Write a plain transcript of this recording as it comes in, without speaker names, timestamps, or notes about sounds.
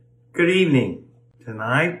Good evening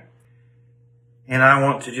tonight. And I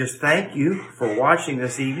want to just thank you for watching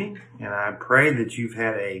this evening. And I pray that you've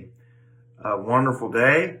had a wonderful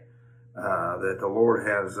day, that the Lord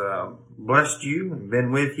has blessed you and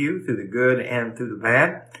been with you through the good and through the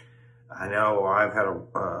bad. I know I've had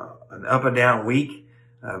an up and down week.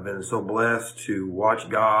 I've been so blessed to watch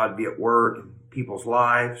God be at work in people's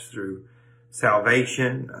lives through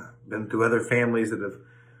salvation. Been through other families that have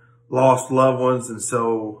lost loved ones. And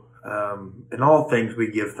so in all things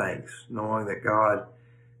we give thanks, knowing that God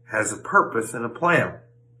has a purpose and a plan.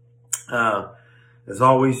 As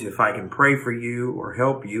always, if I can pray for you or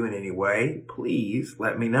help you in any way, please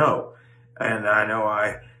let me know. And I know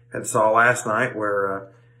I saw last night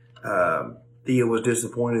where Thea was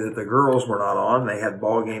disappointed that the girls were not on. They had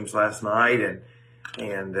ball games last night,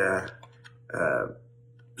 and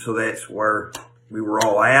so that's where we were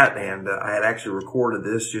all at. And I had actually recorded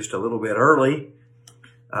this just a little bit early,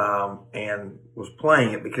 and was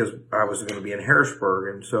playing it because I was going to be in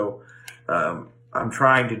Harrisburg. And so I'm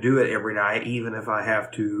trying to do it every night, even if I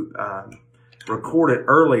have to record it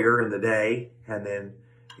earlier in the day, and then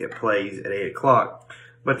it plays at 8 o'clock.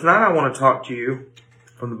 But tonight I want to talk to you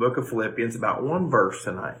from the book of Philippians about one verse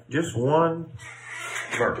tonight. Just one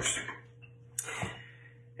verse.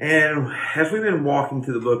 And as we've been walking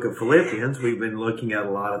through the book of Philippians, we've been looking at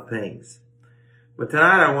a lot of things. But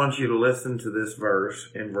tonight I want you to listen to this verse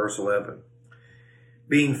in verse 11.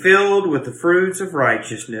 Being filled with the fruits of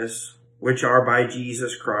righteousness, which are by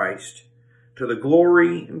Jesus Christ, to the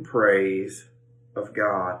glory and praise of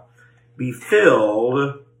God. Be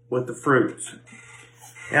filled with the fruits.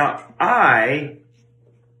 Now, I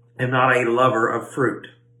am not a lover of fruit.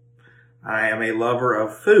 I am a lover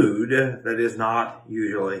of food that is not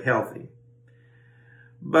usually healthy.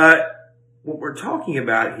 But what we're talking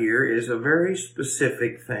about here is a very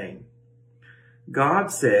specific thing.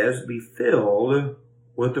 God says, be filled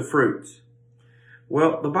with the fruits.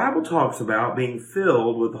 Well, the Bible talks about being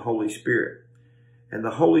filled with the Holy Spirit. And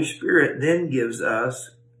the Holy Spirit then gives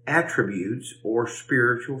us attributes or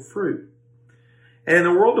spiritual fruit. And in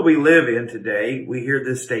the world that we live in today, we hear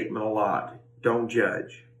this statement a lot. Don't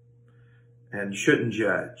judge. And shouldn't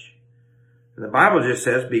judge. And the Bible just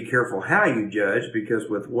says, be careful how you judge, because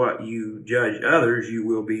with what you judge others, you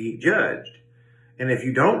will be judged. And if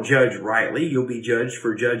you don't judge rightly, you'll be judged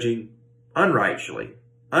for judging unrightly,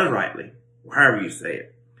 however you say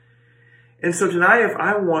it. And so tonight, if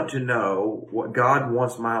I want to know what God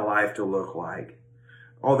wants my life to look like,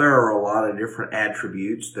 there are a lot of different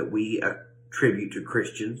attributes that we attribute to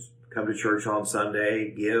Christians. Come to church on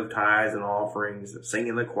Sunday, give tithes and offerings, sing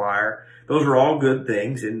in the choir. Those are all good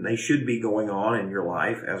things, and they should be going on in your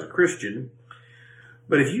life as a Christian.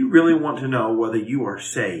 But if you really want to know whether you are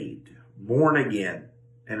saved, born again,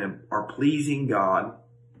 and are pleasing God,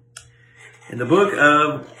 in the book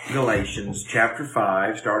of Galatians, chapter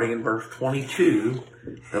 5, starting in verse 22,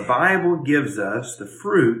 the Bible gives us the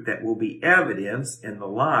fruit that will be evidence in the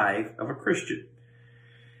life of a Christian.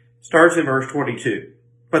 It starts in verse 22.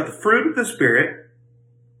 But the fruit of the Spirit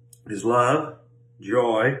is love,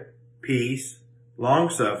 joy, peace,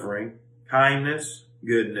 long-suffering, kindness,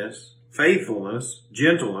 goodness, faithfulness,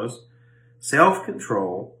 gentleness,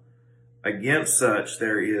 self-control. Against such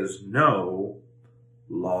there is no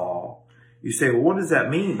law. You say, well, what does that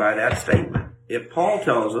mean by that statement? If Paul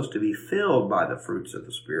tells us to be filled by the fruits of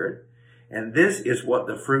the Spirit, and this is what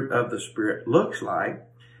the fruit of the Spirit looks like,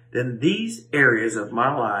 then these areas of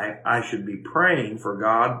my life, I should be praying for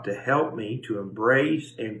God to help me to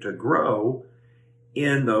embrace and to grow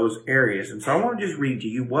in those areas. And so I want to just read to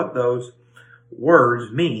you what those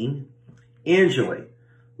words mean individually.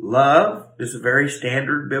 Love is a very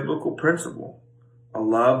standard biblical principle. A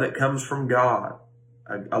love that comes from God.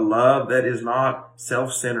 A love that is not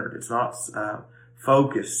self-centered. It's not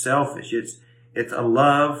focused, selfish. It's a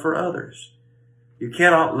love for others. You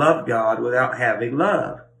cannot love God without having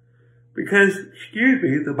love. Because,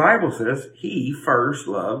 the Bible says He first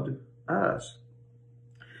loved us.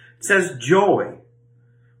 It says joy.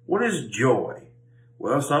 What is joy?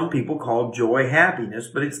 Well, some people call joy happiness,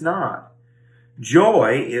 but it's not.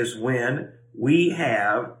 Joy is when we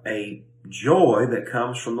have a joy that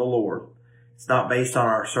comes from the Lord. It's not based on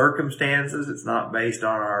our circumstances. It's not based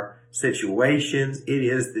on our situations. It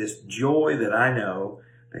is this joy that I know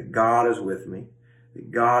that God is with me,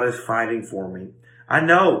 that God is fighting for me. I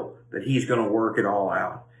know that He's going to work it all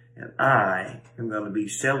out, and I am going to be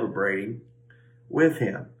celebrating with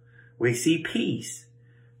Him. We see peace.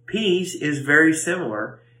 Peace is very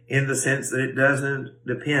similar in the sense that it doesn't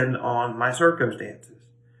depend on my circumstances.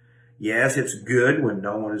 Yes, it's good when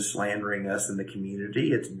no one is slandering us in the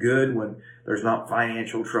community. It's good when there's not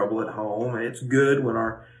financial trouble at home. And it's good when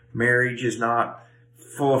our marriage is not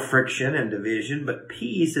full of friction and division. But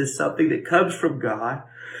peace is something that comes from God.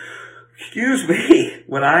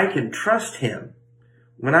 When I can trust Him.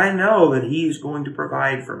 When I know that He's going to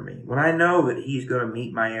provide for me. When I know that He's going to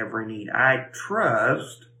meet my every need. I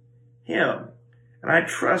trust Him. And I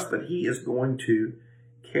trust that He is going to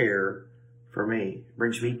care for me. It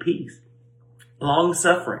brings me peace. Long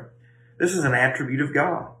suffering. This is an attribute of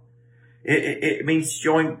God. It means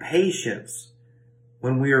showing patience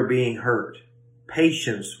when we are being hurt.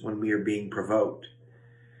 Patience when we are being provoked.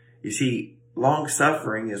 You see, long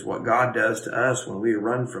suffering is what God does to us when we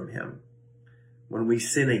run from Him. When we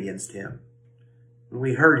sin against Him. When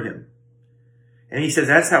we hurt Him. And He says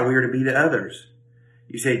that's how we are to be to others.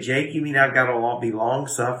 You say, Jake, you mean I've got to be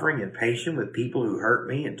long-suffering and patient with people who hurt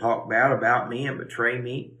me and talk bad about me and betray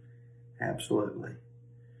me? Absolutely.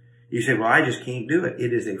 You say, well, I just can't do it.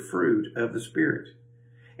 It is a fruit of the Spirit.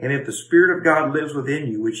 And if the Spirit of God lives within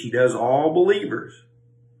you, which He does all believers,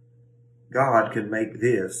 God can make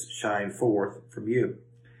this shine forth from you.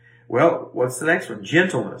 Well, what's the next one?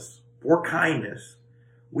 Gentleness or kindness.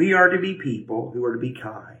 We are to be people who are to be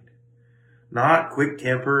kind. Not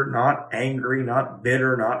quick-tempered, not angry, not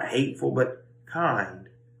bitter, not hateful, but kind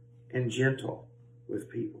and gentle with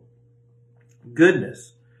people.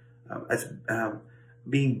 Goodness. That's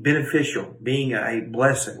being beneficial, being a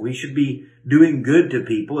blessing. We should be doing good to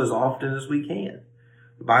people as often as we can.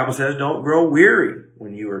 The Bible says don't grow weary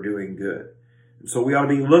when you are doing good. And so we ought to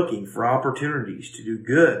be looking for opportunities to do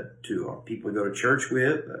good to our people we go to church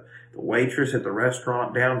with, the waitress at the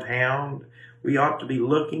restaurant downtown. We ought to be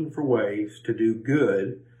looking for ways to do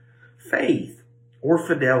good. Faith or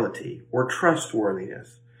fidelity or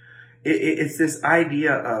trustworthiness. It's this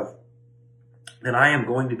idea of that I am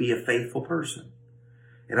going to be a faithful person.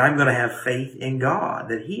 And I'm going to have faith in God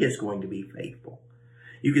that He is going to be faithful.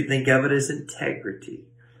 You could think of it as integrity.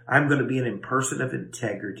 I'm going to be an person of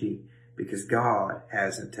integrity because God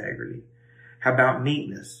has integrity. How about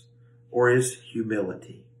meekness or is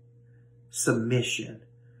humility? Submission.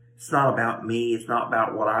 It's not about me. It's not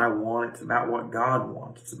about what I want. It's about what God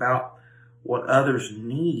wants. It's about what others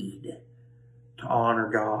need to honor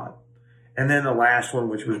God. And then the last one,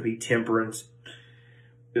 which would be temperance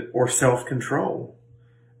or self-control.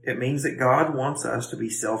 It means that God wants us to be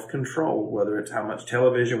self-controlled, whether it's how much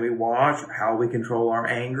television we watch, or how we control our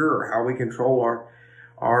anger, or how we control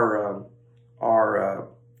our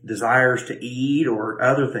desires to eat, or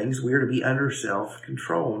other things. We are to be under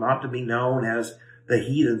self-control, not to be known as the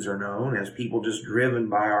heathens are known, as people just driven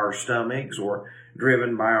by our stomachs or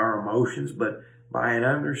driven by our emotions, but by an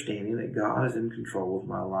understanding that God is in control of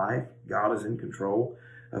my life. God is in control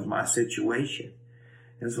of my situation.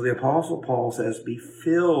 And so the Apostle Paul says, be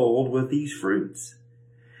filled with these fruits.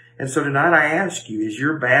 And so tonight I ask you, is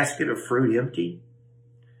your basket of fruit empty?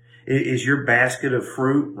 Is your basket of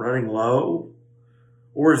fruit running low?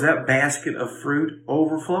 Or is that basket of fruit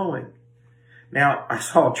overflowing? Now, I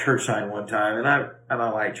saw a church sign one time, and I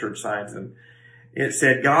like church signs, and it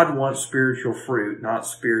said, God wants spiritual fruit, not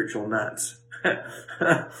spiritual nuts.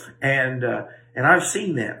 And I've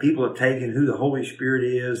seen that. People have taken who the Holy Spirit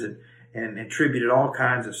is and attributed all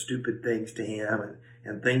kinds of stupid things to Him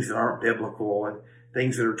and things that aren't biblical and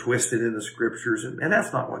things that are twisted in the Scriptures. And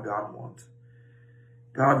that's not what God wants.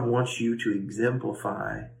 God wants you to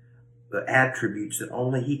exemplify the attributes that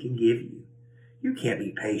only He can give you. You can't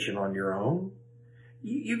be patient on your own.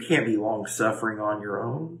 You can't be long-suffering on your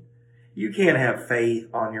own. You can't have faith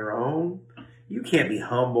on your own. You can't be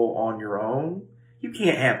humble on your own. You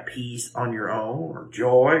can't have peace on your own, or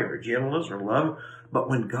joy, or gentleness, or love. But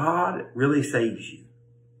when God really saves you,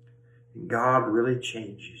 and God really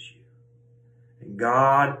changes you, and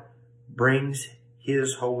God brings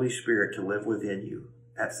His Holy Spirit to live within you,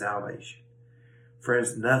 that's salvation.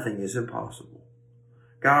 Friends, nothing is impossible.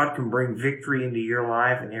 God can bring victory into your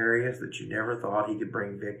life in areas that you never thought He could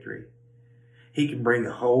bring victory. He can bring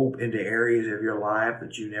hope into areas of your life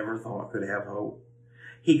that you never thought could have hope.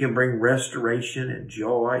 He can bring restoration and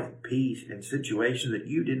joy and peace in situations that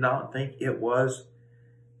you did not think it was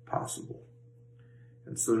possible.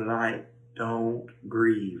 And so tonight, don't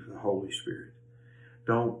grieve the Holy Spirit.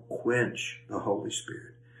 Don't quench the Holy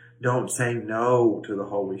Spirit. Don't say no to the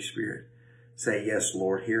Holy Spirit. Say, yes,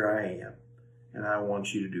 Lord, here I am. And I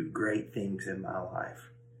want you to do great things in my life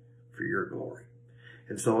for your glory.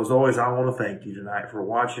 And so as always, I want to thank you tonight for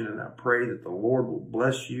watching, and I pray that the Lord will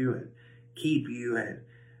bless you and keep you. And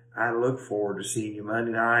I look forward to seeing you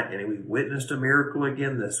Monday night. And we've witnessed a miracle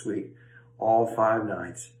again this week, all 5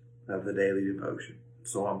 nights of the daily devotion.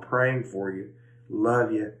 So I'm praying for you,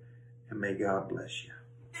 love you, and may God bless you.